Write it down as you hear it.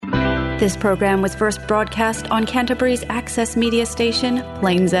This program was first broadcast on Canterbury's access media station,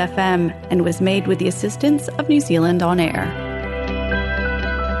 Plains FM, and was made with the assistance of New Zealand On Air.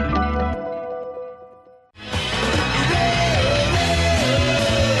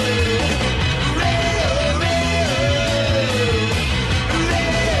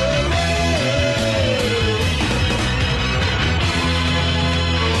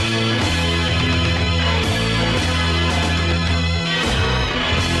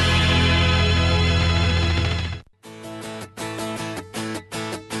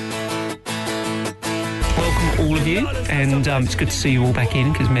 And it's good to see you all back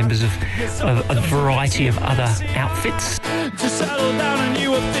in, because members of a variety of other outfits. I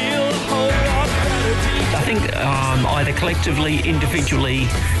think either collectively, individually,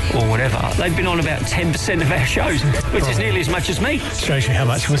 or whatever, they've been on about 10% of our shows, which is nearly as much as me. Shows you how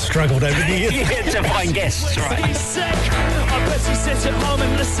much we've struggled over the years. Yeah, to find guests, right? I've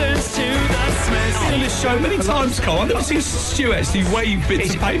seen this show many times, Cole. I've never seen Stu actually wave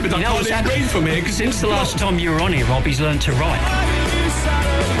bits of paper that I can't read from here. Since the last time you were on here, Rob, he's learned to write.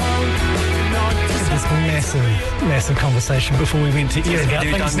 This massive conversation before we went to air about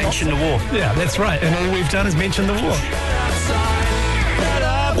things. Don't mention the war. Yeah, that's right. And all we've done is mention the war.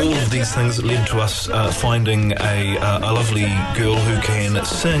 All of these things led to us finding a lovely girl who can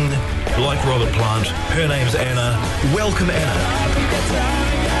sing like Robert Plant. Her name's Anna. Welcome, Anna.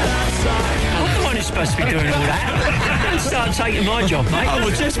 I'm the one who's supposed to be doing all that. Don't start taking my job, mate. Oh,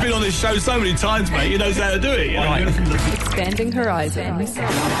 well, Jeff's been on this show so many times, mate. He knows how to do it. Right. Expanding horizons.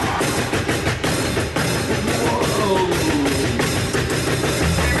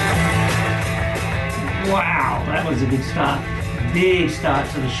 Wow, that was a good start. Big start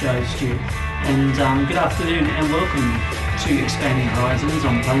to the show, Stu. And good afternoon and welcome to Expanding Horizons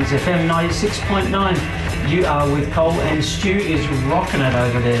on Plains FM 96.9. You are with Cole, and Stu is rocking it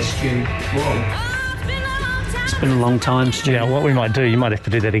over there, Stu. Whoa. It's been a long time, Stu. Yeah, what we might do, you might have to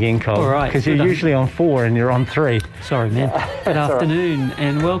do that again, Cole. All right. Because you're usually on 4 and you're on 3. Sorry, man. Good afternoon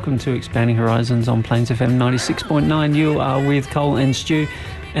and welcome to Expanding Horizons on Plains FM 96.9. You are with Cole and Stu.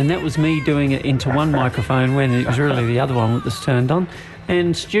 And that was me doing it into one microphone when it was really the other one that was turned on.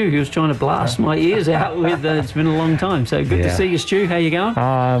 And Stu, he was trying to blast my ears out with it's been a long time. So good to see you, Stu. How you going?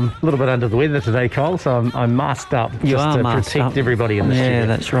 A little bit under the weather today, Cole, so I'm masked up just to protect everybody in the studio. Yeah,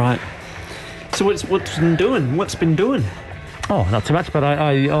 that's right. So what's been doing? What's been doing? Oh, not too much, but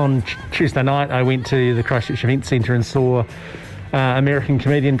I on Tuesday night I went to the Christchurch Event Centre and saw American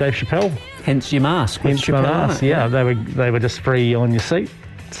comedian Dave Chappelle. Hence your mask. Hence my mask, yeah. They were just free on your seat.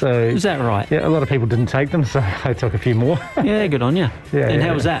 So is that right? Yeah, a lot of people didn't take them, so I took a few more. Yeah, good on you. Yeah, and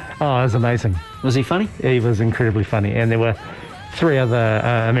how was that? Oh, it was amazing. Was he funny? He was incredibly funny, and there were 3 other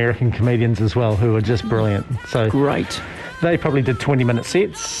American comedians as well who were just brilliant. So great. They probably did 20-minute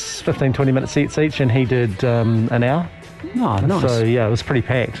sets, 15, 20-minute sets each, and he did an hour. Oh, nice. So, yeah, it was pretty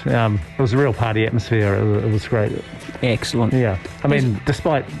packed. It was a real party atmosphere. It was great. Excellent. Yeah. I mean,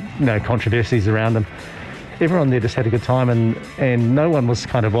 despite controversies around him, everyone there just had a good time, and no one was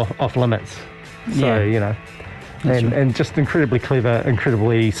kind of off limits. So, and just incredibly clever,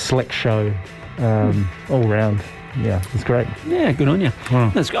 incredibly slick show all round. Yeah, it's great. Yeah, good on you.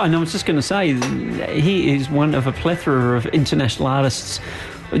 Mm. That's good. I was just going to say, he is one of a plethora of international artists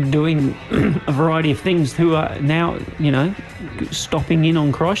doing a variety of things who are now, stopping in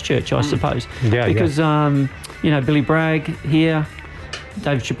on Christchurch, I suppose. Yeah, because, Billy Bragg here,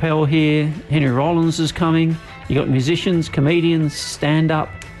 Dave Chappelle here, Henry Rollins is coming. You got musicians, comedians, stand-up.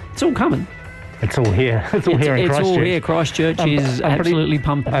 It's all coming. It's all here. It's all here in Christchurch. It's all here. Christchurch is absolutely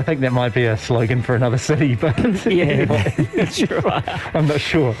pumping. I think that might be a slogan for another city, but yeah, that's right. I'm not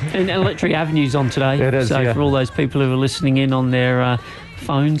sure. And Electric Avenue's on today. It is, so for all those people who are listening in on their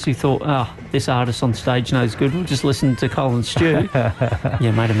phones who thought, this artist on stage knows good, we'll just listen to Cole and Stu.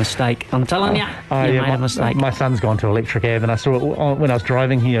 You made a mistake. I'm telling you, made a mistake. My son's gone to Electric Ave, and I saw it when I was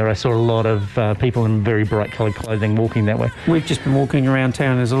driving here. I saw a lot of people in very bright coloured clothing walking that way. We've just been walking around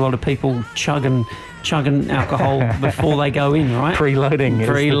town. There's a lot of people chugging alcohol before they go in, right?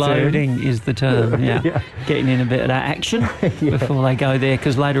 Preloading is the term, yeah. Getting in a bit of that action before they go there,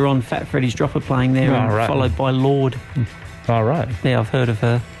 because later on Fat Freddy's Dropper playing there, followed by Lord. All right. Yeah, I've heard of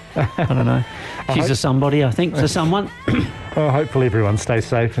her. I don't know. She's a somebody, I think, to someone. Well, hopefully everyone stays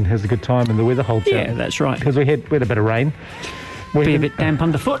safe and has a good time and the weather holds out. Yeah, that's right. Because we had a bit of rain. Be a bit damp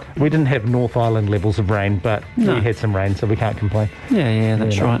underfoot. We didn't have North Island levels of rain, but we had some rain, so we can't complain. Yeah,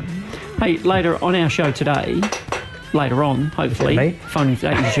 that's right. Hey, later on our show today, later on, hopefully,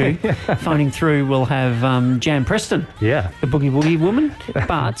 phoning through, we'll have Jan Preston, the Boogie Woogie Woman.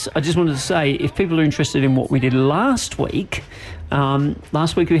 But I just wanted to say, if people are interested in what we did last week,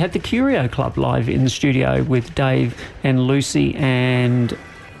 Last week we had the Curio Club live in the studio with Dave and Lucy and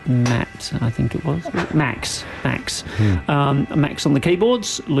Matt, I think it was. Max. Max on the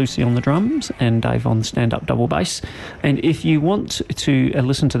keyboards, Lucy on the drums, and Dave on the stand-up double bass. And if you want to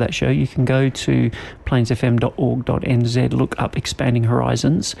listen to that show, you can go to plainsfm.org.nz, look up Expanding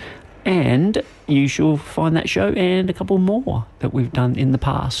Horizons, and you shall find that show and a couple more that we've done in the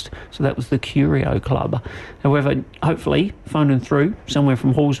past. So that was the Curio Club. However, hopefully, phoning through somewhere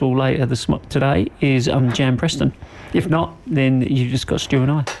from Hallsville later today is Jan Preston. If not, then you just got Stu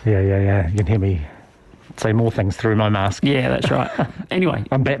and I. Yeah. You can hear me say more things through my mask. Yeah, that's right. Anyway.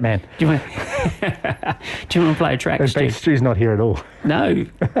 I'm Batman. Do you want to play a track, Stu? Stu's not here at all. No.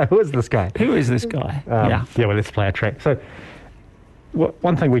 Who is this guy? Yeah, well, let's play a track. So,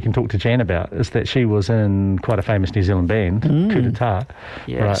 one thing we can talk to Jan about is that she was in quite a famous New Zealand band, Coup d'etat.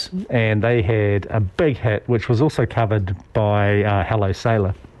 Yes. Right? And they had a big hit, which was also covered by Hello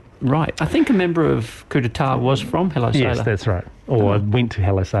Sailor. Right. I think a member of Coup d'etat was from Hello Sailor. Yes, that's right. Or went to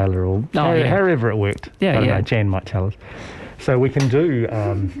Hello Sailor, or however it worked. Yeah, I don't know, Jan might tell us. So we can do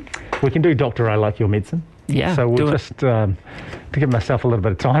Doctor, I Like Your Medicine. Yeah, so we'll just, to give myself a little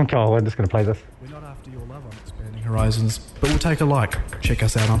bit of time, Kyle, I'm just going to play this. We're not after your love on Expanding Horizons, but we'll take a like. Check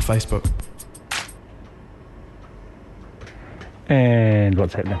us out on Facebook. And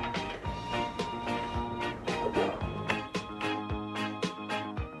what's happening?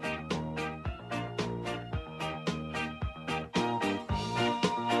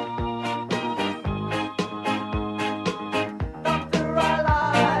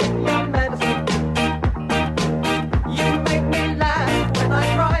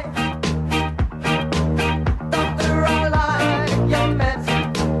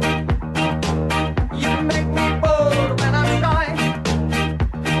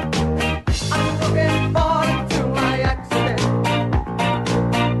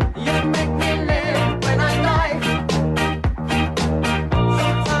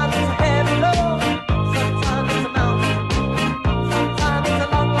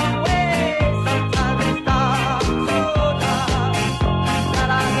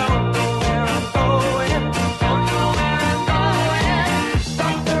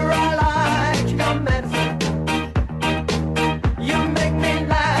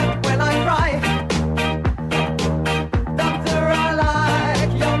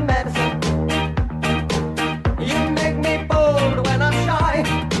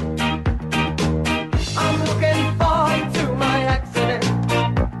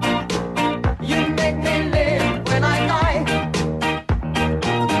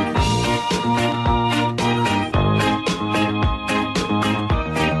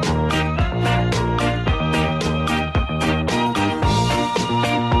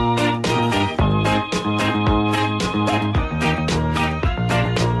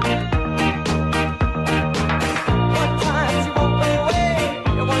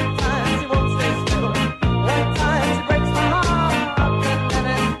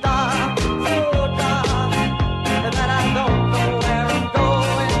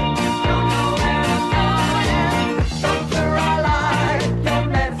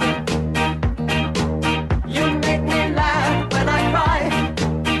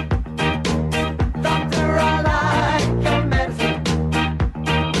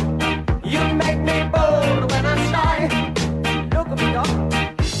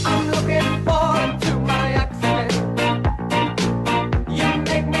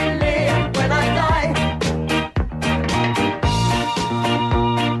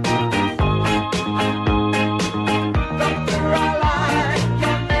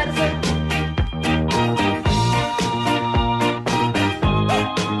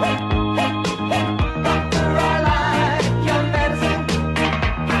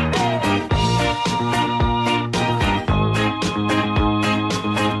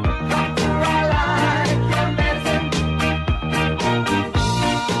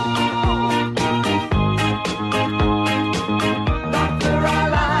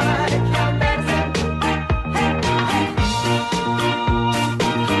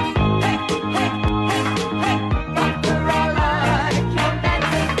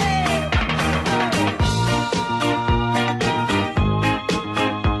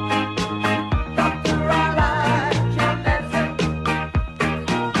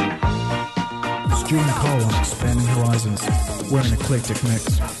 We're an eclectic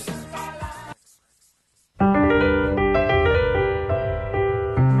mix.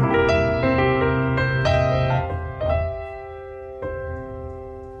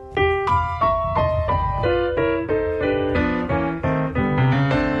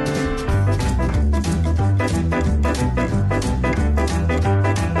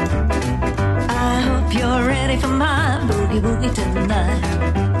 boogie woogie tonight.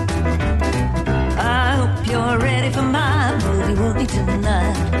 I hope you're ready for my boogie woogie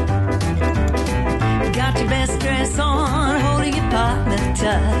tonight. Got your best dress on, holding your partner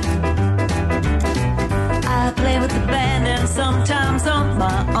tight. I play with the band and sometimes on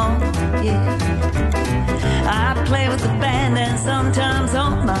my own, yeah. I play with the band and sometimes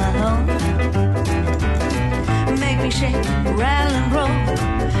on my own. Make me shake, rattle and roll,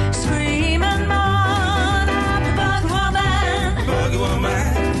 scream and moan. I'm the boogie woman, the boogie woman,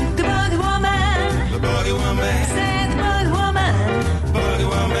 the boogie woman, the boogie woman. Say the boogie woman, boogie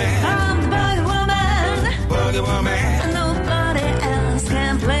woman. I'm the boogie woman, boogie woman. Nobody else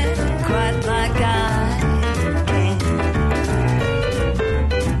can play quite like I can.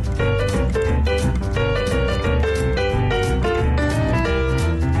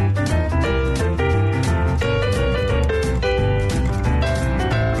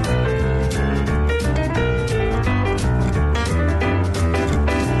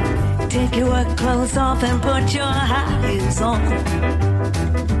 Take your work clothes off and put your high heels on.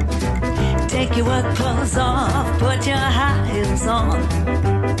 Take your work clothes off, put your high heels on.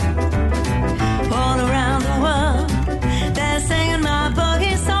 All around the world, they're singing my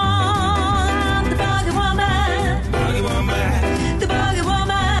boogie song. I'm the boogie woman, boogie woman, the boogie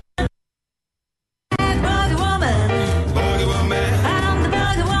woman, boogie woman, boogie woman. I'm the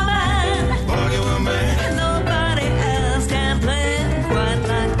boogie woman, boogie woman. Nobody else can play quite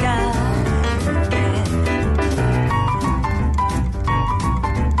like I can.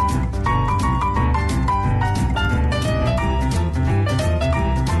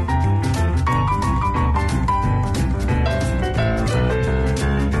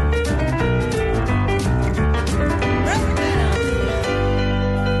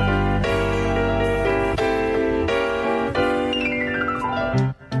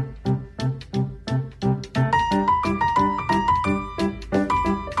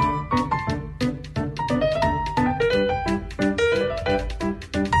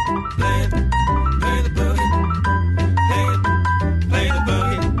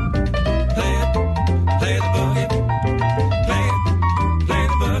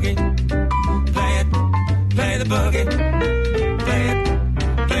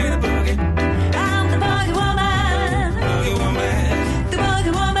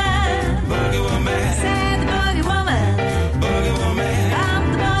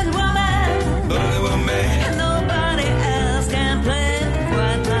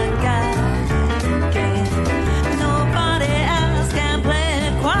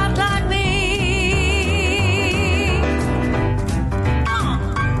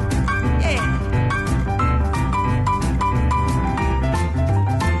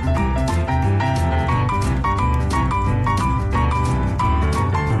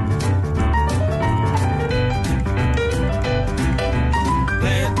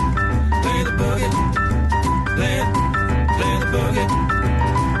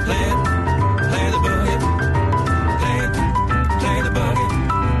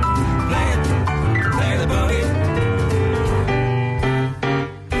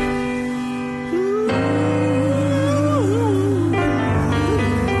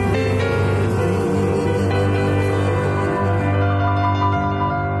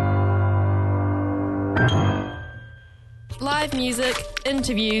 Live music,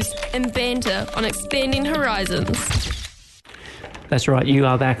 interviews and banter on Expanding Horizons. That's right, you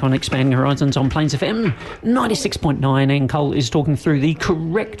are back on Expanding Horizons on Plains FM 96.9, and Cole is talking through the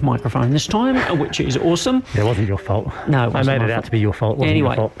correct microphone this time, which is awesome. It wasn't your fault. No, it wasn't. I made it out to be your fault.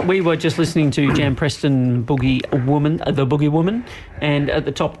 Anyway, your fault. we were just listening to Jan Preston, Boogie Woman, the Boogie Woman, and at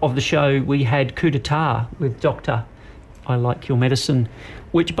the top of the show we had Coup d'etat with Dr. I Like Your Medicine,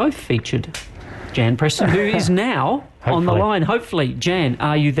 which both featured Jan Preston, who is now on the line. Hopefully, Jan,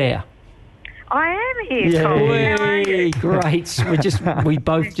 are you there? I am here, Cole. How are you? Great. We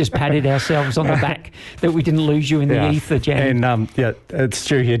both just patted ourselves on the back that we didn't lose you in the ether, Jan. And it's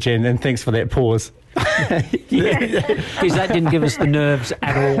Stu here, Jen, and thanks for that pause. Because that didn't give us the nerves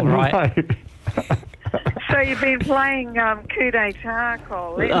at all, right? No. So you've been playing Coup d'etat,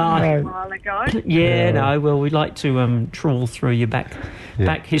 Cole, a while ago. Yeah, no, well, we'd like to trawl through your back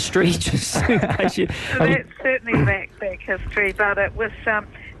history, just in case you... That's certainly back history, but it was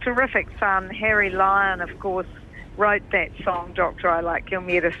terrific fun. Harry Lyon, of course, wrote that song, Doctor, I Like Your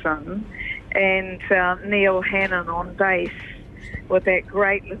Medicine, and Neil Hannon on bass with that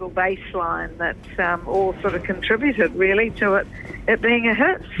great little bass line that all sort of contributed, really, to it being a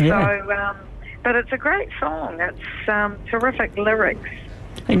hit. Yeah. So... but it's a great song. It's terrific lyrics.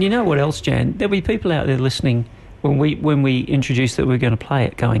 And you know what else, Jan? There'll be people out there listening when we introduced that we were going to play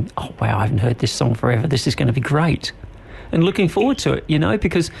it going, oh, wow, I haven't heard this song forever. This is going to be great. and looking forward to it, you know,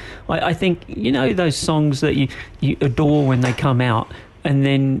 because I think, you know, those songs that you adore when they come out, and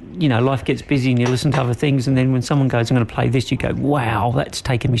then, you know, life gets busy and you listen to other things, and then when someone goes, I'm going to play this, you go, wow, that's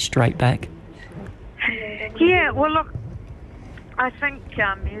taken me straight back. Yeah, well, look, I think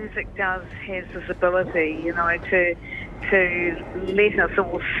music has this ability, you know, to let us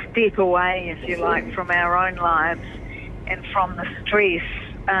all step away, if you like, from our own lives and from the stress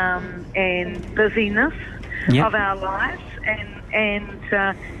and busyness of our lives. And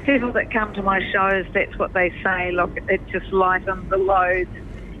people that come to my shows, that's what they say. Look, it just lightens the load,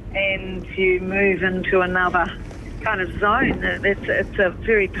 and you move into another kind of zone. It's a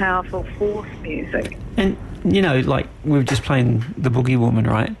very powerful force, music. And, you know, like we were just playing the Boogie Woman,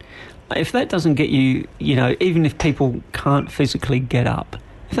 right? If that doesn't get you, you know, even if people can't physically get up,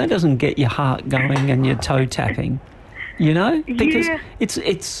 if that doesn't get your heart going and your toe tapping, you know, because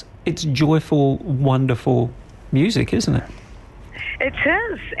it's joyful, wonderful music, isn't it? It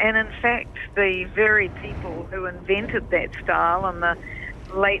is, and in fact, the very people who invented that style in the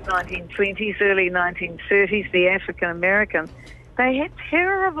late 1920s, early 1930s, the African Americans, they had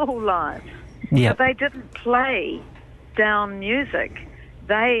terrible lives. Yep. But they didn't play down music.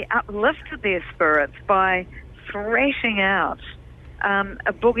 They uplifted their spirits by thrashing out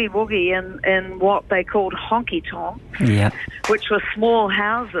a boogie-woogie in what they called honky-tonks, which were small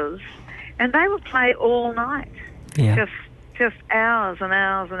houses, and they would play all night, just hours and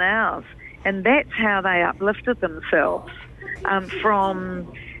hours and hours. And that's how they uplifted themselves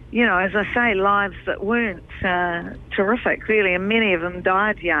from, you know, as I say, lives that weren't terrific, really, and many of them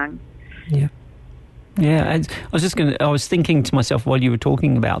died young. Yeah. Yeah, I was thinking to myself while you were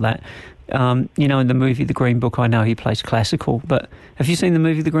talking about that, you know, in the movie The Green Book, I know he plays classical, but have you seen the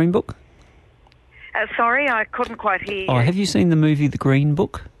movie The Green Book? Sorry, I couldn't quite hear you. Oh, have you seen the movie The Green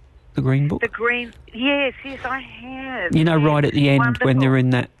Book? The Green Book? Yes, I have. You know, right at the end, wonderful. When they're in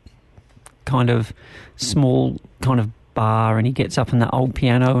that kind of small kind of bar, and he gets up on that old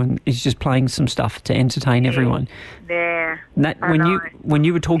piano and he's just playing some stuff to entertain everyone. Yeah. That when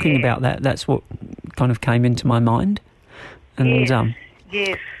you were talking about that, that's what kind of came into my mind. And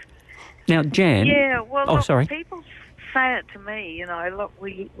yes. Now, Jan. Yeah. Well, look, sorry. People say it to me. You know, look,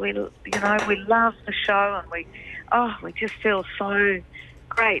 we love the show, and we just feel so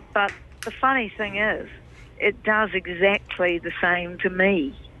great. But the funny thing is, it does exactly the same to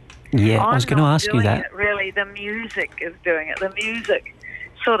me. Yeah, I was going to ask you that. It, really, the music is doing it. The music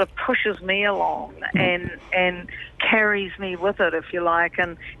sort of pushes me along and carries me with it, if you like,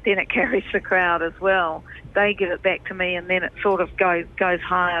 and then it carries the crowd as well. They give it back to me, and then it sort of goes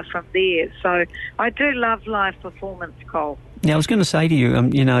higher from there. So I do love live performance, Cole. Now, I was going to say to you,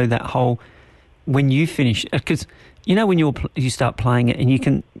 you know, that whole, when you finish, because, you know, when you start playing it, and you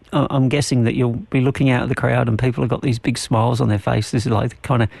can, I'm guessing that you'll be looking out at the crowd and people have got these big smiles on their faces, like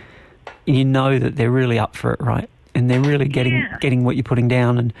kind of, you know that they're really up for it, right? And they're really getting what you're putting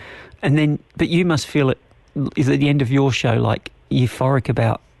down, and then, but you must feel it is at the end of your show, like euphoric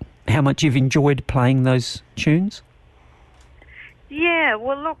about how much you've enjoyed playing those tunes. Yeah,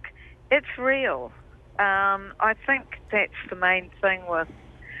 well, look, it's real. I think that's the main thing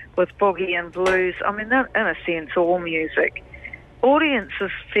with boogie and blues. I mean, in a sense, all music.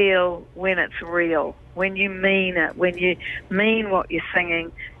 Audiences feel when it's real, when you mean it, when you mean what you're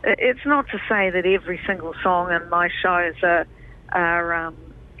singing. It's not to say that every single song in my shows are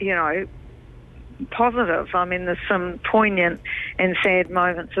you know, positive. I mean, there's some poignant and sad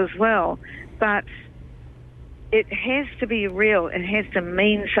moments as well. But it has to be real. It has to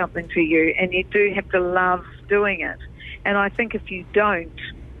mean something to you, and you do have to love doing it. And I think if you don't,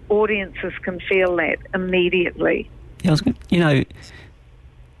 audiences can feel that immediately. Yeah,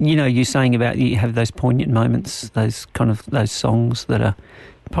 you know, you're saying about you have those poignant moments, those songs that are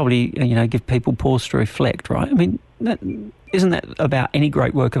probably, you know, give people pause to reflect, right? I mean, isn't that about any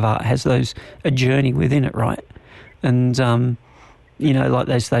great work of art has a journey within it, right? And you know, like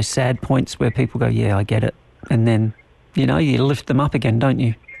those sad points where people go, yeah, I get it, and then, you know, you lift them up again, don't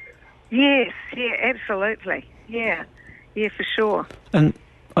you? Yes, yeah, absolutely, yeah, for sure. And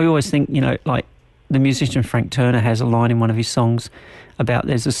I always think, you know, like, the musician Frank Turner has a line in one of his songs about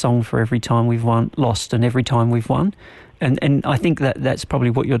there's a song for every time we've lost and every time we've won. And I think that's probably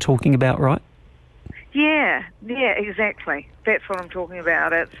what you're talking about, right? Yeah, exactly. That's what I'm talking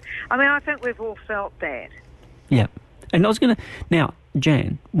about. I think we've all felt that. Yeah. And I was going to... Now,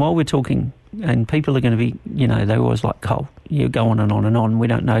 Jan, while we're talking, and people are going to be, you know, they're always like, Cole, you go on and on and on. We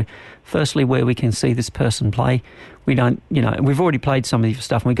don't know, firstly, where we can see this person play. We don't, you know, we've already played some of your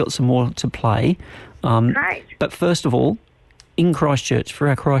stuff and we've got some more to play. Great. But first of all, in Christchurch, for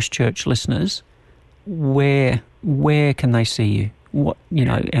our Christchurch listeners, where can they see you? What,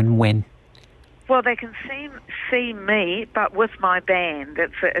 and when? Well, they can see me, but with my band.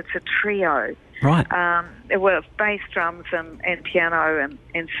 It's a trio. Right. With bass, drums, and piano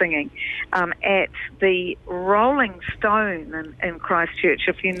and singing at the Rolling Stone in Christchurch.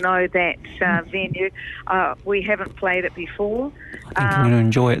 If you know that venue, we haven't played it before. I think I'm going to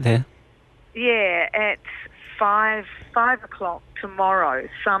enjoy it there. Yeah, at 5 o'clock tomorrow,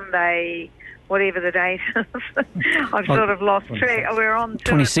 Sunday, whatever the date is. I've sort of lost track. We're on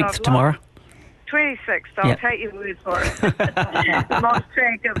 26th tomorrow. 26th, I'll take your word for it. Lost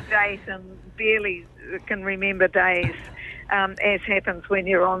track of date and barely can remember days, as happens when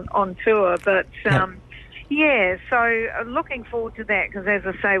you're on tour. But so looking forward to that, because as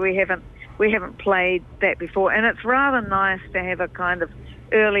I say, we haven't played that before, and it's rather nice to have a kind of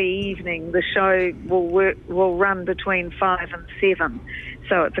early evening. The show will run between 5 and 7,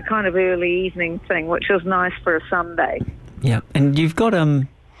 so it's a kind of early evening thing, which is nice for a Sunday. Yeah, and you've got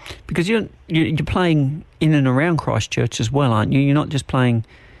because you're playing in and around Christchurch as well, aren't you? You're not just playing.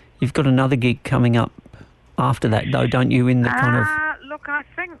 You've got another gig coming up after that, though, don't you? In the kind of. Look, I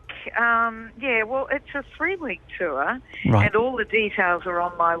think well, it's a 3-week tour, right. And all the details are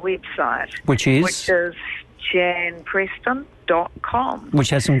on my website, which is janpreston.com, which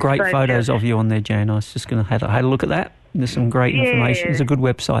has some great photos of you on there, Jan. I was just going to have a look at that. There's some great information. It's a good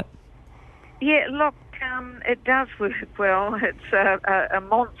website. Yeah, look. It does work well. It's a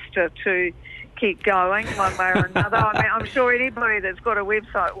monster to keep going one way or another. I mean, I'm sure anybody that's got a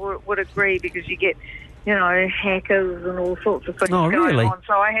website would agree, because you get, hackers and all sorts of things going on.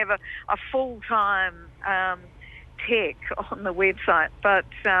 So I have a full-time tech on the website. But,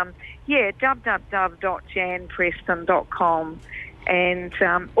 www.janpreston.com, and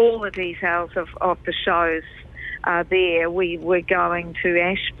all the details of the shows are there. We're going to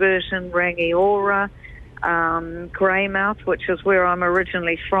Ashburton, Rangiora, Greymouth, which is where I'm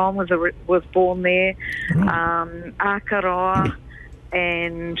originally from, was born there, Akaroa,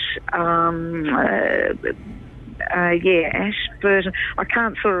 and Ashburton. I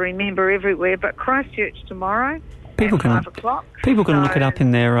can't sort of remember everywhere, but Christchurch tomorrow. People can 5 o'clock. People can look it up in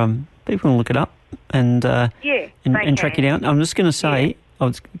their. People can look it up and check it out. I'm just going to say,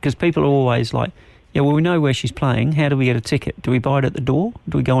 because people are always like, yeah, well, we know where she's playing. How do we get a ticket? Do we buy it at the door?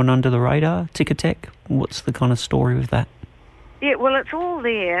 Do we go on under the radar? Ticketek? What's the kind of story with that? Yeah, well, it's all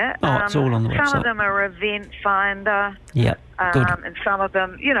there. It's all on the website. Some of them are event finder. Yeah, good. And some of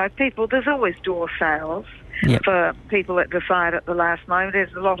them, people, there's always door sales for people that decide at the last moment.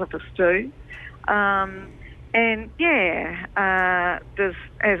 There's a lot of us do. There's,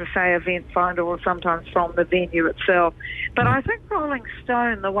 as I say, event finder, or sometimes from the venue itself. But I think Rolling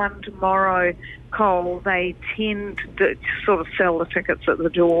Stone, the one tomorrow, Cole, they tend to sort of sell the tickets at the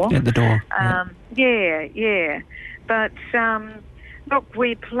door. At the door. But look,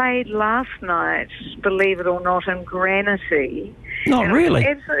 we played last night, believe it or not, in Granity. Not really.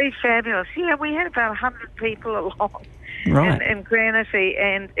 Absolutely fabulous. Yeah, we had about 100 people along. Right. In Granity,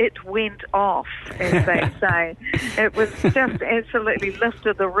 and it went off, as they say. It was just absolutely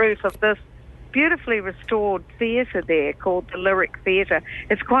lifted the roof of this beautifully restored theatre there called the Lyric Theatre.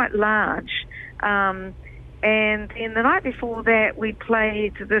 It's quite large. And then the night before that, we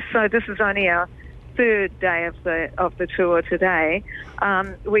played this. So this is only our third day of the tour today.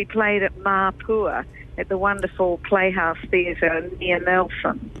 We played at Mapua, at the wonderful Playhouse Theatre near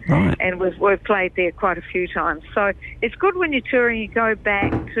Nelson. Right. And we've played there quite a few times. So it's good when you're touring, you go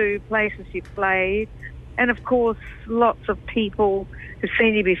back to places you played. And, of course, lots of people who've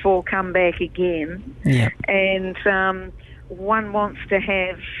seen you before come back again. Yeah. And one wants to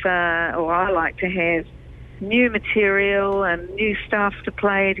have, or I like to have, new material and new stuff to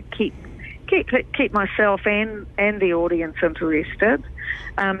play to keep myself and the audience interested.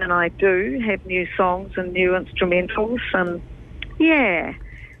 And I do have new songs and new instrumentals, and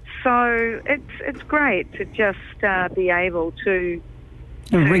so it's great to just be able to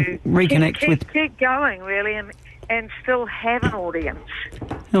reconnect with, keep going really, and still have an audience.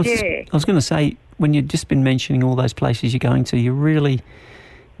 I was going to say, when you've just been mentioning all those places you're going to, you're really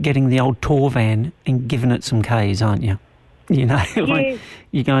getting the old tour van and giving it some K's, aren't you? Like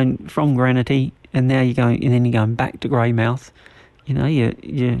you're going from Granity, and now you're going back to Greymouth.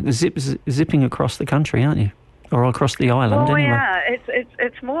 You're zipping across the country, aren't you? Or across the island, anyway. Yeah,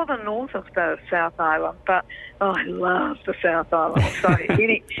 it's more than north of the South Island, but I love the South Island. So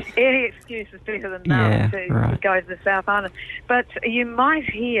any excuse is better than none to go to the South Island. But you might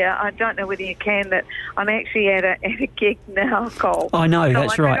hear, I don't know whether you can, that I'm actually at a gig now, Cole. I know,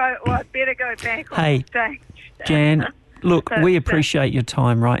 that's right. I better go back on stage. Jan, look, we appreciate your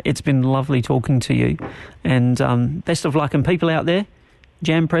time, right? It's been lovely talking to you. And best of luck. And people out there,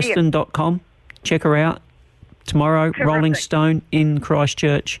 janpreston.com, check her out. Tomorrow, Terrific. Rolling Stone in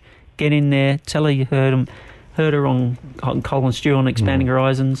Christchurch. Get in there, tell her you heard her on Colin Stew on Expanding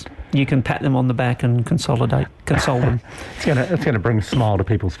Horizons. You can pat them on the back and console them. It's going to bring a smile to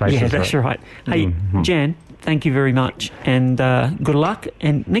people's faces. Yeah, that's right. Hey, Jan, thank you very much, and good luck.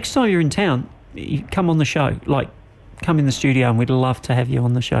 And next time you're in town, you come on the show. Like, come in the studio, and we'd love to have you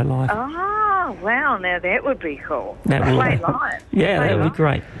on the show live. Oh, wow, now that would be cool. That would Play live. Yeah, Play that would live. be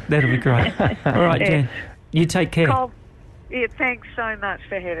great. That would be great. All right, Jan, you take care. Cole, yeah, thanks so much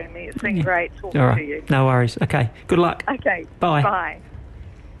for having me. It's been great talking All right, to you. no worries. Okay, good luck. Okay, Bye. Bye.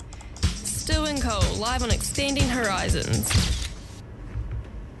 Stu and Cole, live on Expanding Horizons.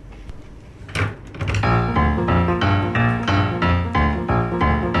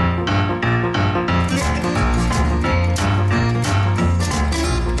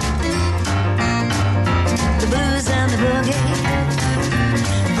 The blues and the boogie,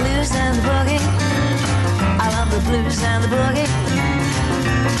 blues and the boogie. I love the blues and the boogie,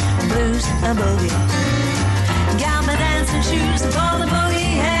 blues and boogie. Got my dancing shoes for the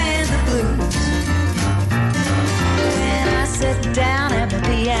boogie and the blues. When I sit down at the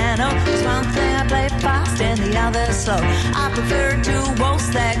piano, there's one thing I play fast and the other slow. I prefer to waltz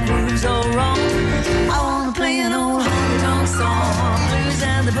that grooves all wrong. I wanna play an old honky tonk song, blues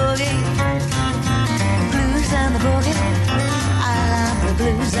and the boogie. Blues and the boogie, I love the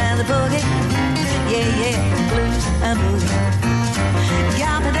blues and the boogie. Yeah, yeah, blues and boogie.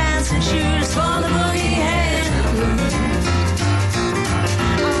 Got my dancing shoes for the boogie and the blues.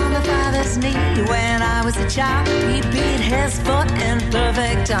 On my father's knee when I was a child, he beat his foot in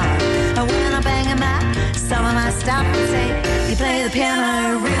perfect time. And when I bang him out, some of my stop and say, you play the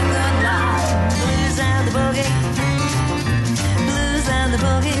piano real good live. Blues and the boogie, blues and the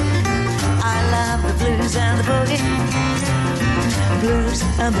boogie. I love the blues and the boogie, blues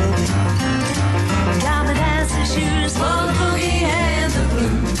and boogie. Got my dancing shoes for the boogie and the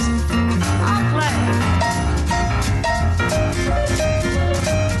blues. I'll play.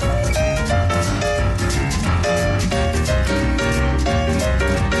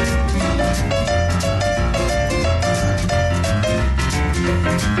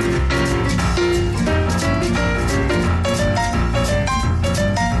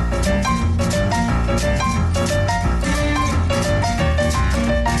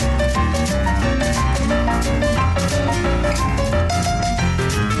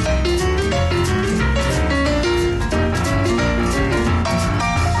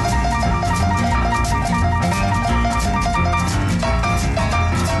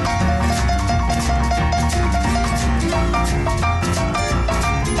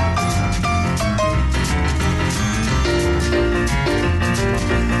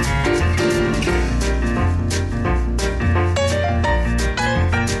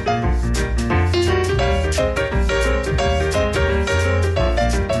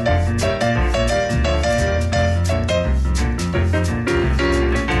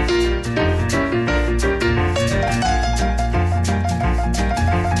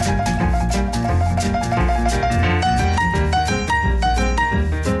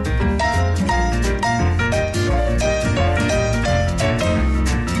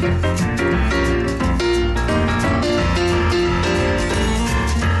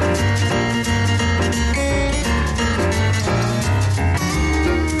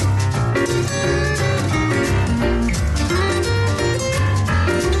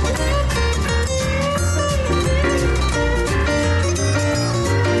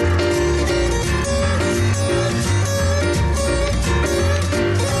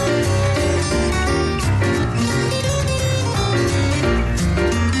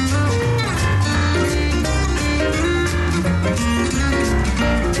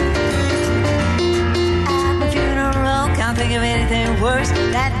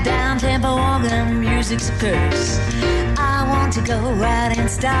 music's a curse. I want to go out in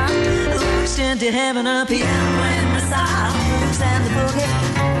style, launched into heaven, a piano in my style. Blues and the boogie,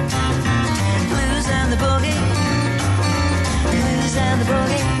 blues and the boogie, blues and the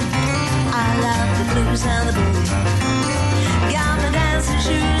boogie. I love the blues and the boogie. Got my dancing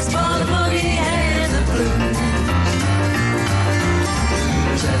shoes for the boogie and the blues.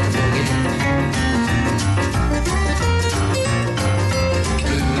 Blues and the boogie.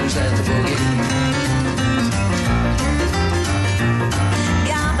 Blues and the boogie.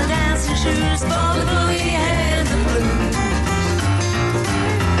 Got my dancing shoes for the boogie and the blues.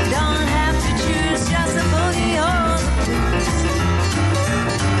 Don't have to choose just the boogie or the blues.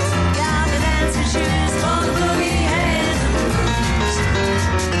 Got my dancing shoes for the boogie and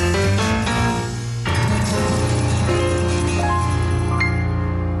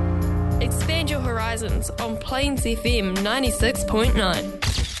Plains FM 96.9.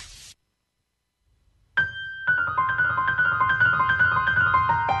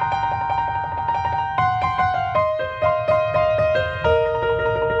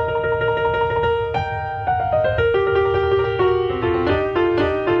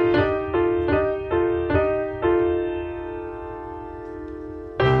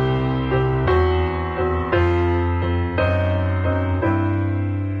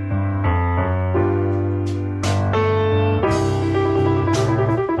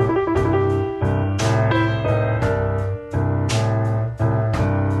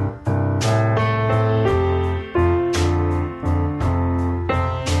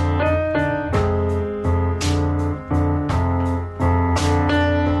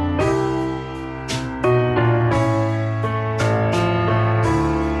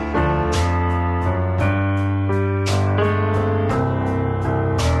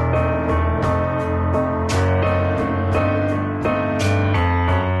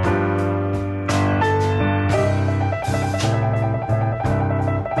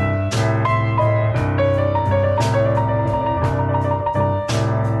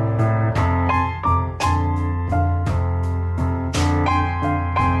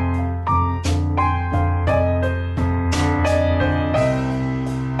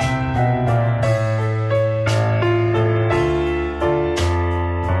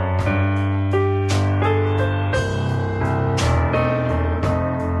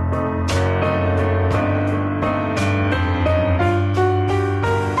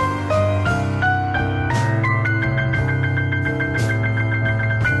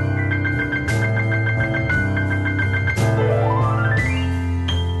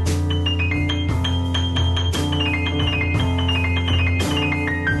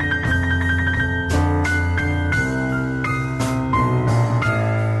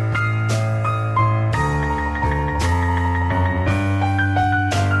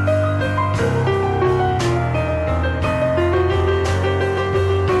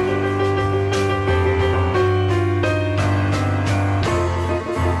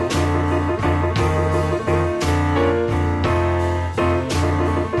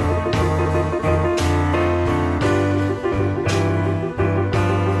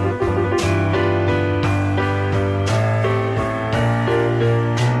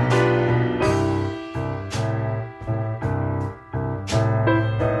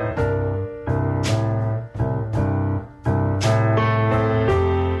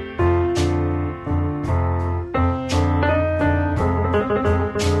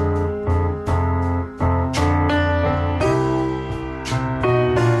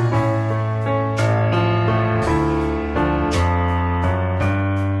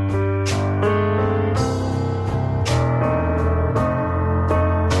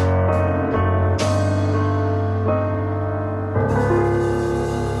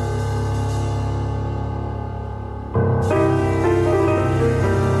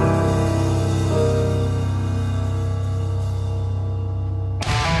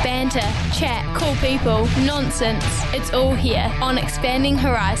 Chat, cool people, nonsense. It's all here on Expanding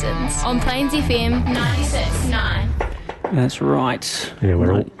Horizons on Plains FM 96.9. That's right.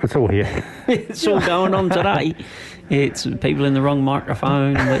 Yeah, it's all here. It's all going on today. It's people in the wrong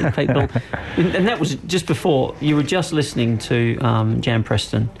microphone, people, and that was just before. You were just listening to Jan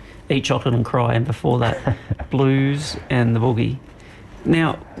Preston, Eat Chocolate and Cry, and before that, Blues and the Boogie.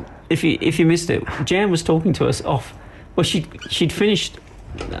 Now, if you missed it, Jan was talking to us off. Well, she'd finished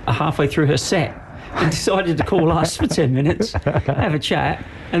halfway through her set and decided to call us for 10 minutes, have a chat,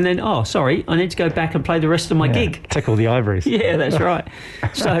 and then, oh, sorry, I need to go back and play the rest of my gig. Tickle the ivories. Yeah, that's right.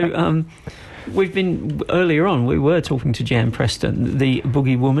 So we've been, earlier on, we were talking to Jan Preston, the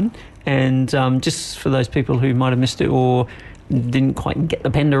Boogie Woman, and just for those people who might have missed it or didn't quite get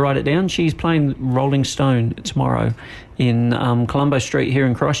the pen to write it down, she's playing Rolling Stone tomorrow in Colombo Street here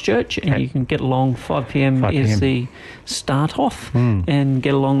in Christchurch, and you can get along. 5 p.m. is the start off, and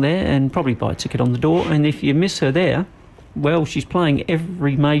get along there and probably buy a ticket on the door. And if you miss her there, well, she's playing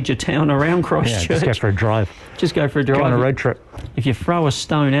every major town around Christchurch. Yeah, just go for a drive. Just go for a drive. Go on a road trip. If you throw a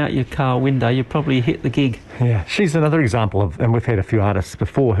stone out your car window, you probably hit the gig. Yeah, she's another example of, and we've had a few artists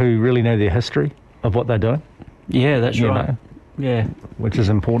before who really know their history of what they're doing. Yeah, that's right. Know, yeah, which is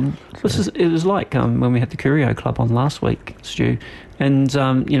important. So. It was like when we had the Curio Club on last week, Stu, and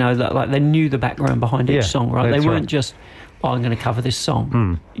you know, like they knew the background behind each song, right? They weren't just, oh, I'm going to cover this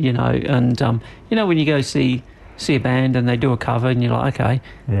song, you know. And you know, when you go see a band and they do a cover, and you're like, okay,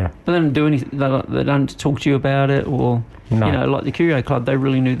 but they don't do anything. They don't talk to you about it, or you know, like the Curio Club, they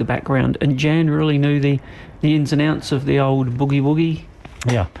really knew the background, and Jan really knew the ins and outs of the old boogie woogie.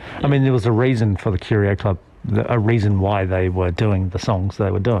 Yeah, I mean, there was a reason for the Curio Club a reason why they were doing the songs they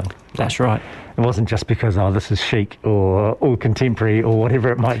were doing. That's right. It wasn't just because, this is chic or contemporary or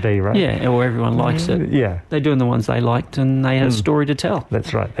whatever it might be, right? Yeah, or everyone likes it. Yeah. They're doing the ones they liked and they had a story to tell.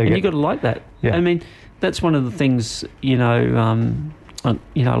 That's right. And you got to like that. Yeah. I mean, that's one of the things, like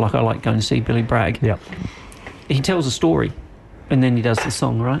I like going to see Billy Bragg. Yeah. He tells a story and then he does the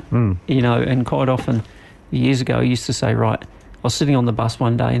song, right? And quite often, years ago, I used to say, right, I was sitting on the bus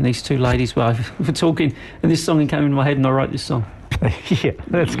one day and these two ladies were talking and this song came in my head and I wrote this song. Yeah,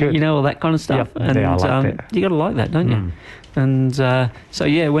 that's good. All that kind of stuff. Yep. And I like that. you got to like that, don't you? And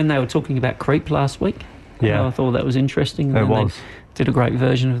when they were talking about Creep last week, I thought that was interesting. It was. They did a great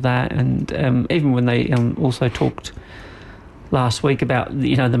version of that. And even when they also talked last week about,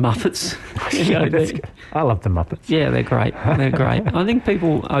 the Muppets. I love the Muppets. Yeah, they're great. They're great. I think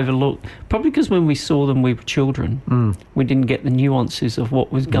people overlook, probably because when we saw them, we were children. We didn't get the nuances of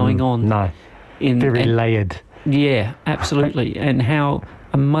what was going on. No. Very layered. Yeah, absolutely. And how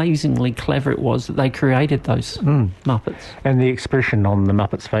amazingly clever it was that they created those Muppets. And the expression on the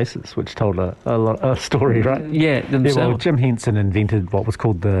Muppets' faces, which told a story, right? Yeah, themselves. Yeah, well, Jim Henson invented what was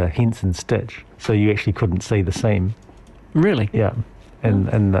called the Henson stitch, so you actually couldn't see the seam. Really? Yeah.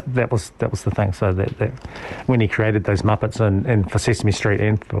 And that was the thing. So that when he created those Muppets and for Sesame Street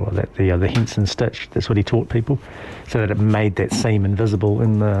and for the Henson stitch, that's what he taught people, so that it made that seam invisible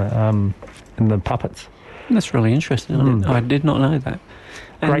in the puppets. That's really interesting. I did not know that.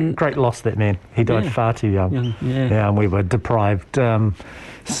 Great loss, that man. He died far too young. Yeah, and we were deprived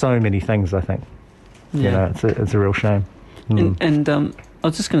so many things, I think. Yeah. It's a real shame. And I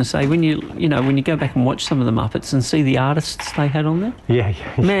was just going to say, when you go back and watch some of the Muppets and see the artists they had on there, yeah.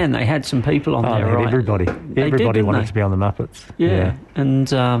 Man, they had some people on there, right? Everybody wanted to be on the Muppets. Yeah.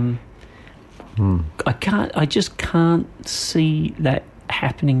 And I just can't see that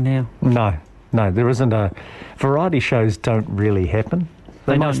happening now. No, there isn't variety shows don't really happen.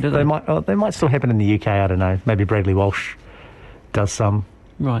 They might still happen in the UK. I don't know. Maybe Bradley Walsh does some.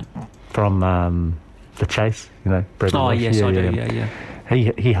 Right. From The Chase, Bradley Walsh. Yes, I do. Yeah.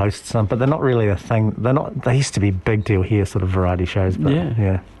 He hosts some, but they're not really a thing. They're not. They used to be a big deal here, sort of variety shows. But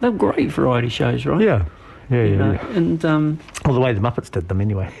they're great variety shows, right? Yeah. And well, the way the Muppets did them,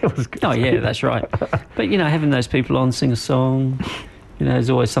 anyway, it was good. Oh yeah, that's right. But having those people on sing a song, there's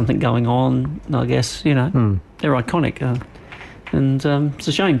always something going on. I guess they're iconic, and it's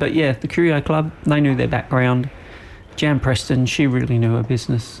a shame. But the Curio Club, they knew their background. Jan Preston, she really knew her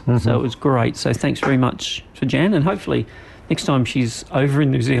business, so it was great. So thanks very much for Jan, and hopefully next time she's over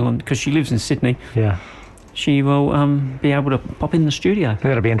in New Zealand, because she lives in Sydney, she will be able to pop in the studio.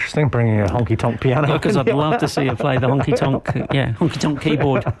 That'll be interesting, bringing a honky-tonk piano. Because I'd love to see her play the honky-tonk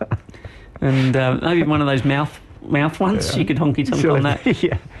keyboard. And maybe one of those mouth ones, she could honky-tonk on that.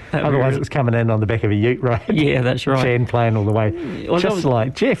 Yeah. Otherwise it's coming in on the back of a ute, right? Yeah, that's right. Jan playing all the way. Well, just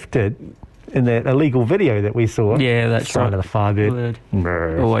like Jeff did in that illegal video that we saw. Yeah, that's right. Sign of the Firebird.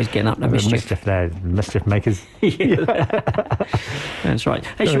 Always getting up to mischief. Mischief makers. That's right.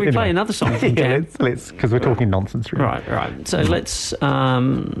 Hey, should we play another song from Jan? Let's, because we're talking nonsense, really. Right. So let's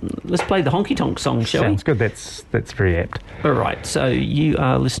play the honky tonk song, shall we? Sounds good. That's very apt. All right. So you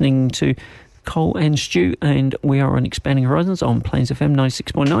are listening to Cole and Stu, and we are on Expanding Horizons on Plains FM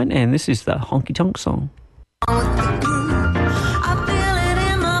 96.9, and this is the honky tonk song.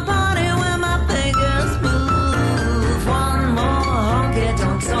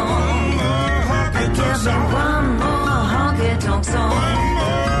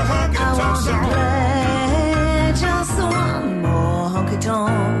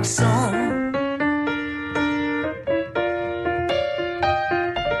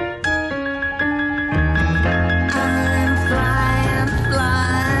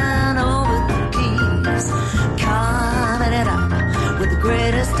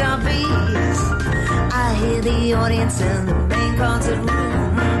 The audience in the main concert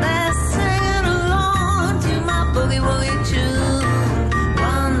room, they're singing along to my boogie woogie tune.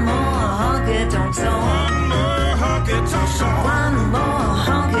 One more honky tonk song. One more honky tonk song. One more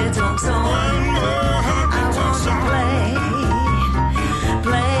honky tonk song. One more honky tonk song. Play.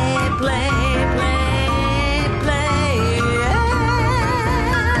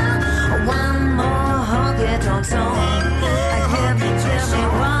 One more honky tonk song. I hear me tell me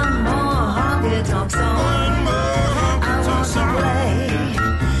one more honky tonk song.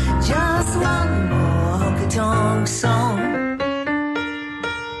 Just one more honky-tonk song.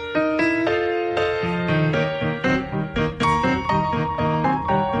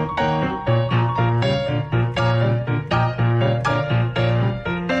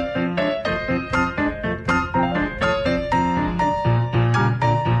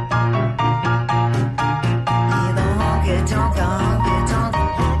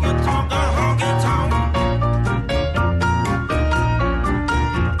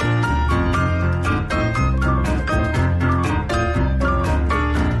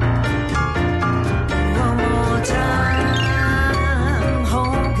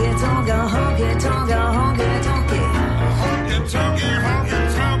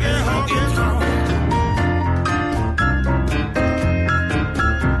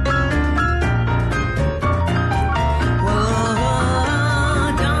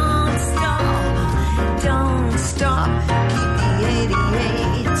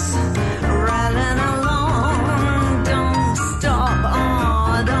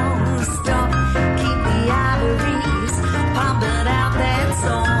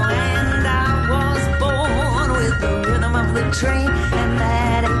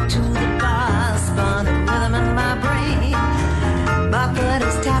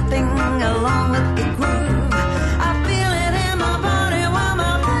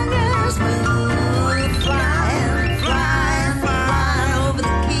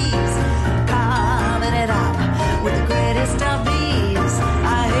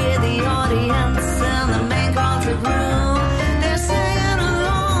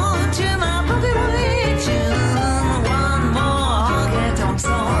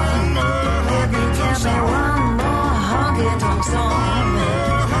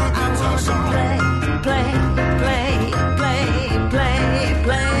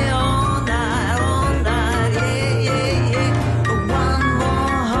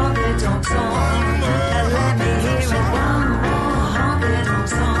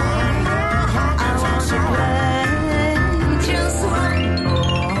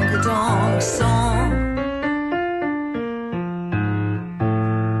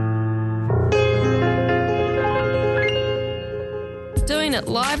 enjoying it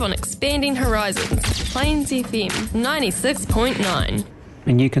live on Expanding Horizons, Plains FM 96.9.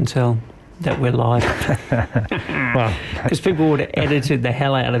 And you can tell that we're live. Well, because people would have edited the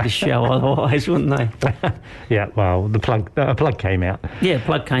hell out of the show otherwise, wouldn't they? yeah, well, the plug came out. Yeah,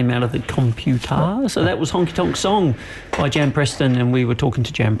 plug came out of the computer. So that was Honky Tonk Song by Jan Preston, and we were talking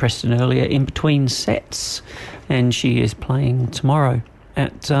to Jan Preston earlier in between sets, and she is playing tomorrow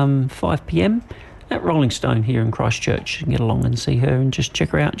at 5 p.m. at Rolling Stone here in Christchurch. You can get along and see her and just check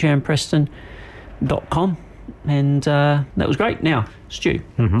her out, janpreston.com. And that was great. Now, Stu,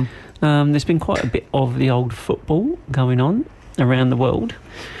 there's been quite a bit of the old football going on around the world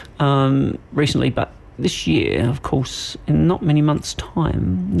recently, but this year, of course, in not many months'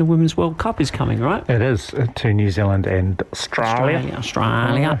 time, the Women's World Cup is coming, right? It is, to New Zealand and Australia.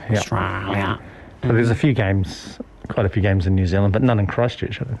 Australia. So there's quite a few games in New Zealand, but none in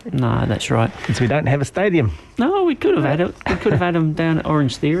Christchurch. No, that's right. Because we don't have a stadium. No, we could have had it. We could have had them down at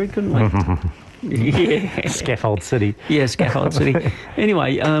Orange Theory, couldn't we? Yeah. Scaffold City. Yeah, Scaffold City.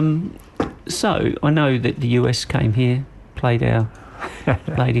 Anyway, so I know that the US came here, played our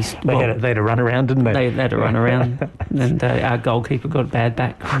ladies. They had a run around, didn't they? They had a run around, and our goalkeeper got a bad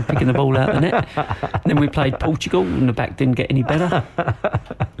back from picking the ball out of the net. Then we played Portugal, and the back didn't get any better.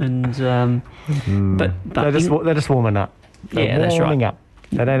 And but they're just warming up. That's right. Warming up.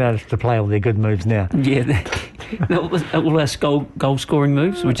 They don't know to play all their good moves now. Yeah, all our goal scoring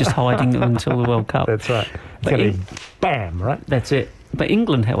moves were just hiding them until the World Cup. That's right. Bam, right? That's it. But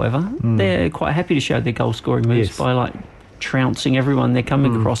England, however, they're quite happy to show their goal scoring moves by like trouncing everyone they're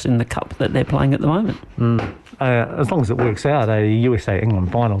coming across in the cup that they're playing at the moment. As long as it works out, a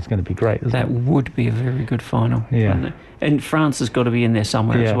USA-England final is going to be great, isn't it? That would be a very good final. Yeah. And France has got to be in there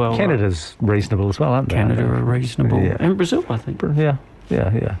somewhere as well. Canada's reasonable as well, aren't they? Canada are reasonable. Yeah. And Brazil, I think. Yeah.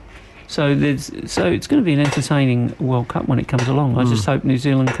 So it's going to be an entertaining World Cup when it comes along. I just hope New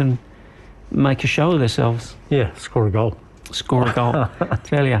Zealand can make a show of themselves. Yeah, score a goal.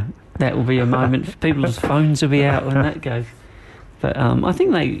 Tell you, that will be a moment. People's phones will be out when that goes. But I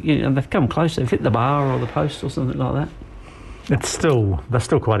think they've come close. They've hit the bar or the post or something like that. They're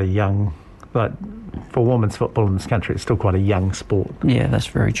still quite a young, but for women's football in this country, it's still quite a young sport. Yeah, that's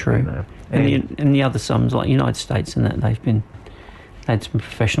very true. You know, and the other sums like United States and that they've had some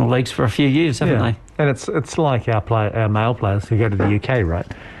professional leagues for a few years, haven't they? And it's like our male players who go to the UK, right?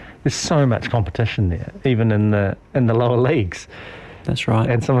 There's so much competition there, even in the lower leagues. That's right.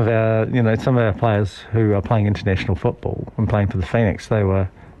 And some of our players who are playing international football and playing for the Phoenix, they were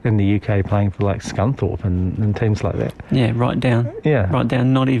in the UK playing for like Scunthorpe and teams like that. Yeah, right down.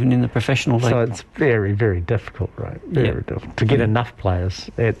 Not even in the professional league. So it's very, very difficult, right? Very difficult to get enough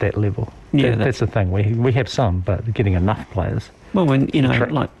players at that level. Yeah, that's the thing. We have some, but getting enough players. Well, when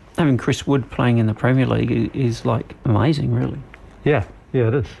like having Chris Wood playing in the Premier League is like amazing, really. Yeah,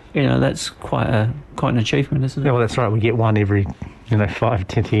 it is. That's quite an achievement, isn't it? Yeah, well, that's right. We get one every 5,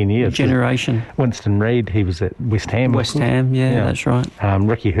 10 years. Generation. Winston Reid, he was at West Ham. Yeah, that's right.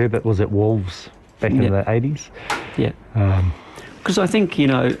 Ricky Herbert was at Wolves back in the 80s. Yeah. Because I think,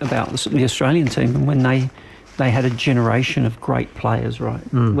 about the Australian team, and when they had a generation of great players, right,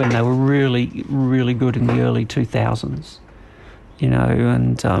 when they were really, really good in the early 2000s.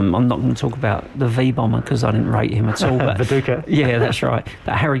 And I'm not going to talk about the V-bomber because I didn't rate him at all. But Viduka. Yeah, that's right.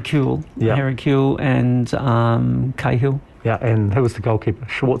 But Harry Kewell. Yep. Harry Kewell and Cahill. Yeah, and who was the goalkeeper?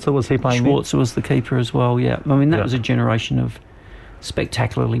 Schwarzer, was he playing Schwarzer was the keeper as well, yeah. I mean, that was a generation of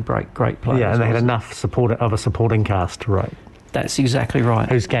spectacularly great players. Yeah, and they had enough of a supporting cast, right? That's exactly right.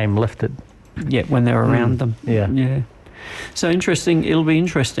 Whose game lifted. Yeah, when they were around them. Yeah. So interesting. It'll be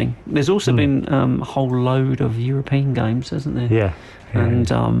interesting. There's also been a whole load of European games, hasn't there? Yeah.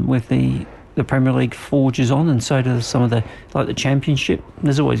 And with the Premier League forges on, and so does some of the Championship.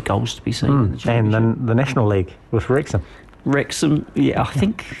 There's always goals to be seen in the Championship. And the National League with Wrexham. I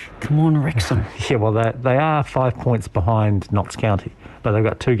think. Come on, Wrexham. Yeah, well, they are 5 points behind Notts County, but they've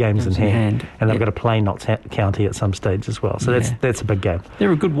got 2 games in hand, and they've got to play Notts County at some stage as well. So that's a big game.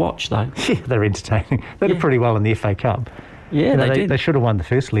 They're a good watch, though. Yeah, they're entertaining. They did pretty well in the FA Cup. Yeah, they did. They should have won the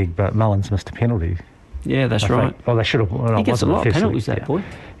first league, but Mullins missed a penalty. Yeah, that's right. Well, they should have. Well, he gets a lot of penalties, that boy.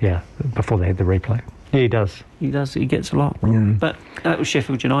 Yeah, before they had the replay. Yeah, he does. He gets a lot. But that was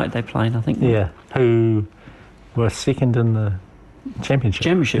Sheffield United they played, I think. Yeah, who were second in the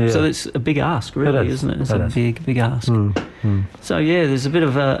Championship. Yeah. So it's a big ask, really, isn't it? It's a big ask. So there's a bit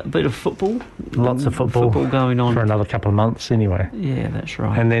of football. Lots of football going on for another couple of months, anyway. Yeah, that's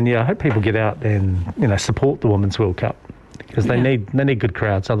right. And then I hope people get out and support the Women's World Cup because they need good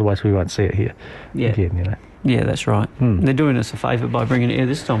crowds. Otherwise, we won't see it here. Yeah. Again, Yeah, that's right. They're doing us a favour by bringing it here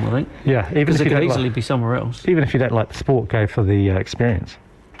this time, I think. Yeah, even because if it you could don't easily like, be somewhere else. even if you don't like the sport, go for the experience.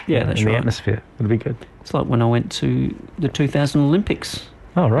 Yeah, that's and right. the atmosphere. It'll be good. It's like when I went to the 2000 Olympics.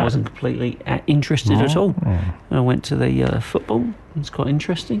 Oh, right. I wasn't completely interested at all. And I went to the football. It's quite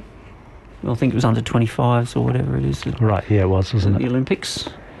interesting. Well, I think it was under 25s or whatever it is. Right, yeah, it was, wasn't the it? Olympics.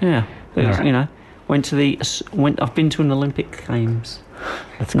 Yeah. It was, Right. you know, I've been to an Olympic Games.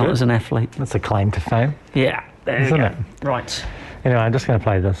 That's not good. as an athlete. That's a claim to fame. Yeah, there Isn't you it? go. Right. Anyway, I'm just going to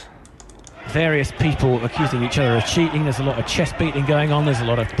play this. Various people accusing each other of cheating. There's a lot of chest beating going on. There's a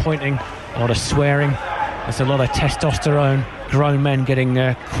lot of pointing, a lot of swearing. There's a lot of testosterone. Grown men getting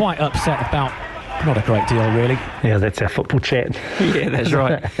quite upset about not a great deal, really. Yeah, that's our football chat. Yeah, that's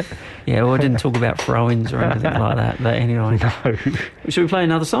right. Yeah, well, I didn't talk about throw-ins or anything like that, but anyway. No. Should we play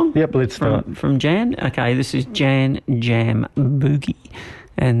another song? Yep, let's do it. From Jan? Okay, this is Jan Jam Boogie.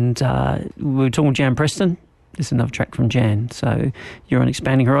 And we were talking Jan Preston. This is another track from Jan. So you're on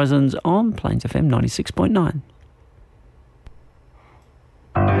Expanding Horizons on Plains FM 96.9.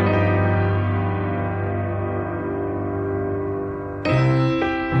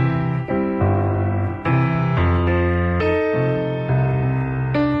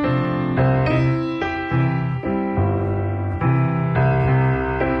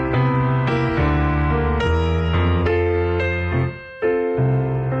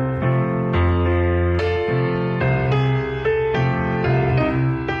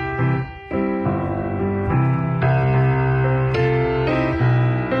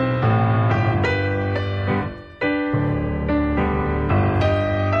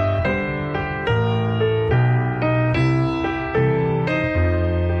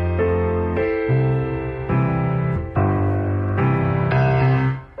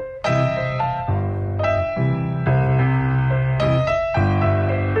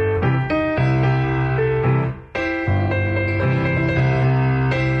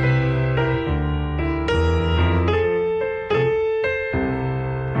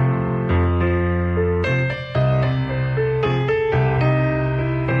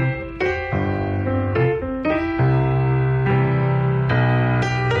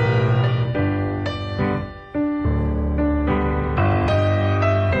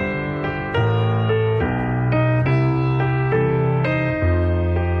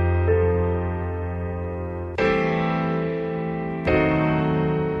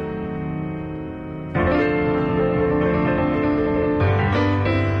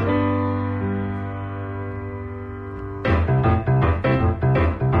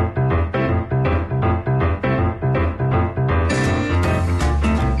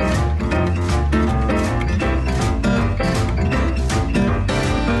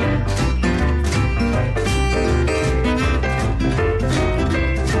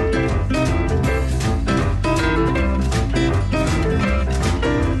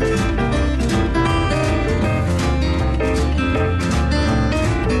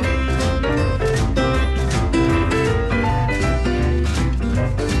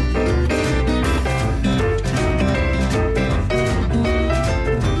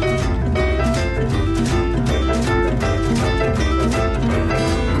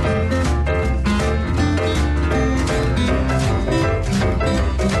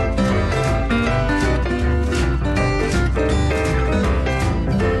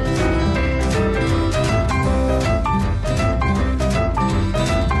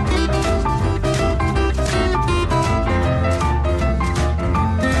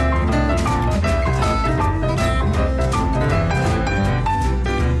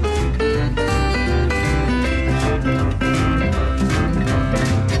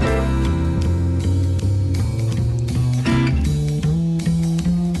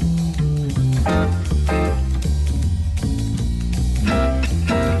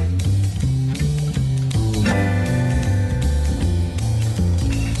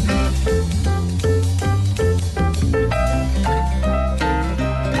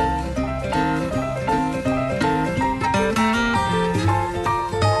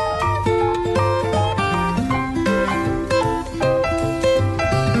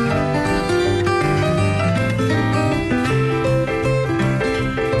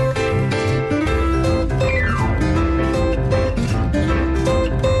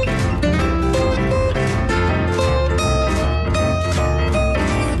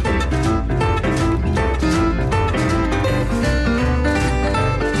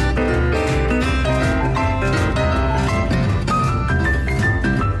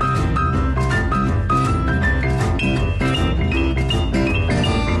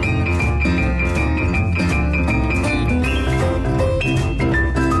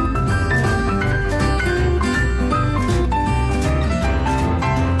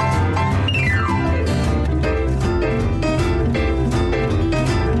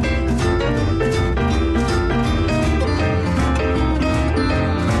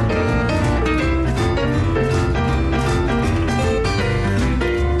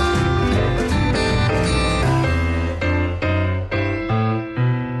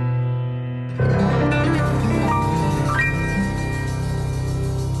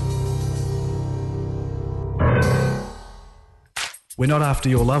 We're not after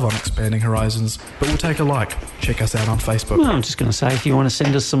your love on Expanding Horizons, but we'll take a like. Check us out on Facebook. Well, I'm just going to say, if you want to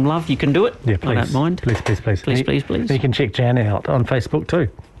send us some love, you can do it. Yeah, please. I don't mind. Please. Please. You can check Jan out on Facebook too.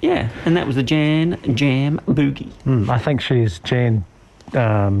 Yeah, and that was the Jam Boogie. I think she's Jan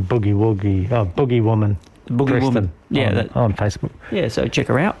Boogie Woman. Boogie Preston Woman. Yeah, on Facebook. Yeah, so check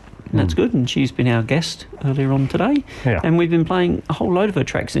her out. That's good, and she's been our guest earlier on today. Yeah. And we've been playing a whole load of her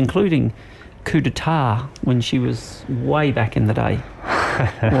tracks, including Coup d'etat, when she was way back in the day.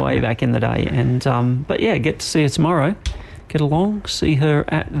 And, but yeah, get to see her tomorrow. Get along, see her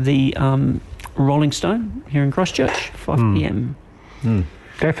at the Rolling Stone here in Christchurch, 5 p.m.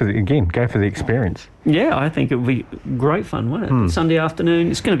 Go for the experience. Yeah, I think it would be great fun, won't it? Sunday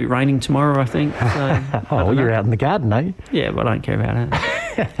afternoon. It's going to be raining tomorrow, I think. So, you're out in the garden, eh? Yeah, but I don't care about it.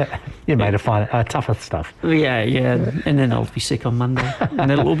 You made tougher stuff. Yeah. And then I'll be sick on Monday. And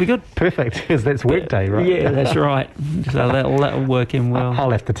it'll all be good. Perfect, because that's work day, right? Yeah, that's right. So that'll work in well.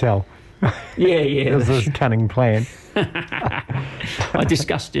 I'll have to tell. Yeah. This is a cunning plan. I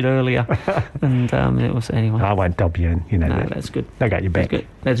discussed it earlier, and it was anyway. I won't dob you in, you know. No, that's good. I got your back.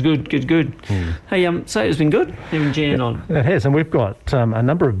 That's good. Hey, so it's been good having Jan on. It has, and we've got a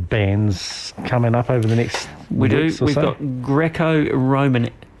number of bands coming up over the next weeks or We've so. got Greco-Roman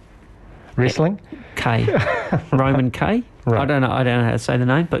wrestling K, Roman K. Right. I don't know how to say the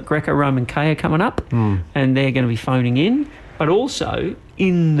name, but Greco-Roman K are coming up, and they're going to be phoning in. But also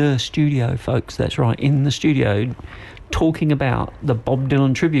in the studio, folks, that's right, in the studio, talking about the Bob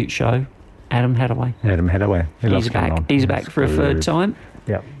Dylan tribute show, Adam Hadaway. He's back for a third time.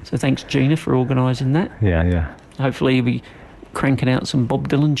 Yeah. So thanks, Gina, for organising that. Yeah. Hopefully he'll be cranking out some Bob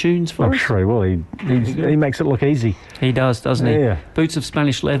Dylan tunes for us. I'm sure he will. He makes it look easy. He does, doesn't he? Yeah. Boots of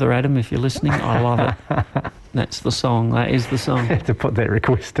Spanish Leather, Adam, if you're listening. I love it. That's the song. That is the song. I have to put that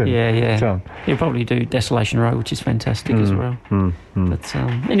request in. Yeah. So. He'll probably do Desolation Row, which is fantastic as well. But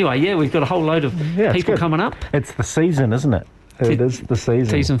anyway, yeah, we've got a whole load of people coming up. It's the season, isn't it? It is the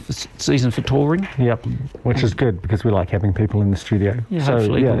season. Season for touring. Yep, which is good because we like having people in the studio. Yeah, so,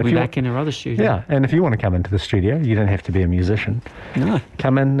 hopefully we'll be back in our other studio. Yeah, and if you want to come into the studio, you don't have to be a musician. No.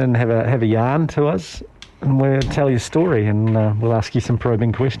 Come in and have a yarn to us, and we'll tell your story, and we'll ask you some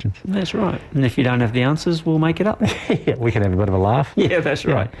probing questions. That's right. And if you don't have the answers, we'll make it up. Yeah, we can have a bit of a laugh. Yeah, that's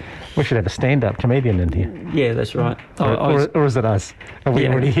right. We should have a stand-up comedian in here. Yeah, that's right. Or is it us? Are we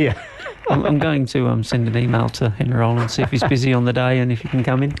already here? I'm going to send an email to Henry Rowland, see if he's busy on the day and if he can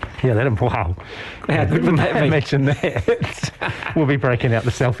come in. Yeah, wow. How good would that be? Imagine that. We'll be breaking out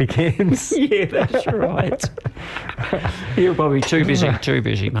the selfie cams. Yeah, that's right. You're probably too busy, mate. Too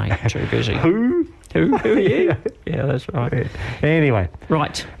busy. Who are you? Yeah, that's right. Yeah. Anyway.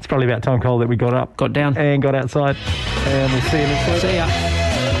 Right. It's probably about time, Cole, that we got down. And got outside. And we'll see you next week. See ya.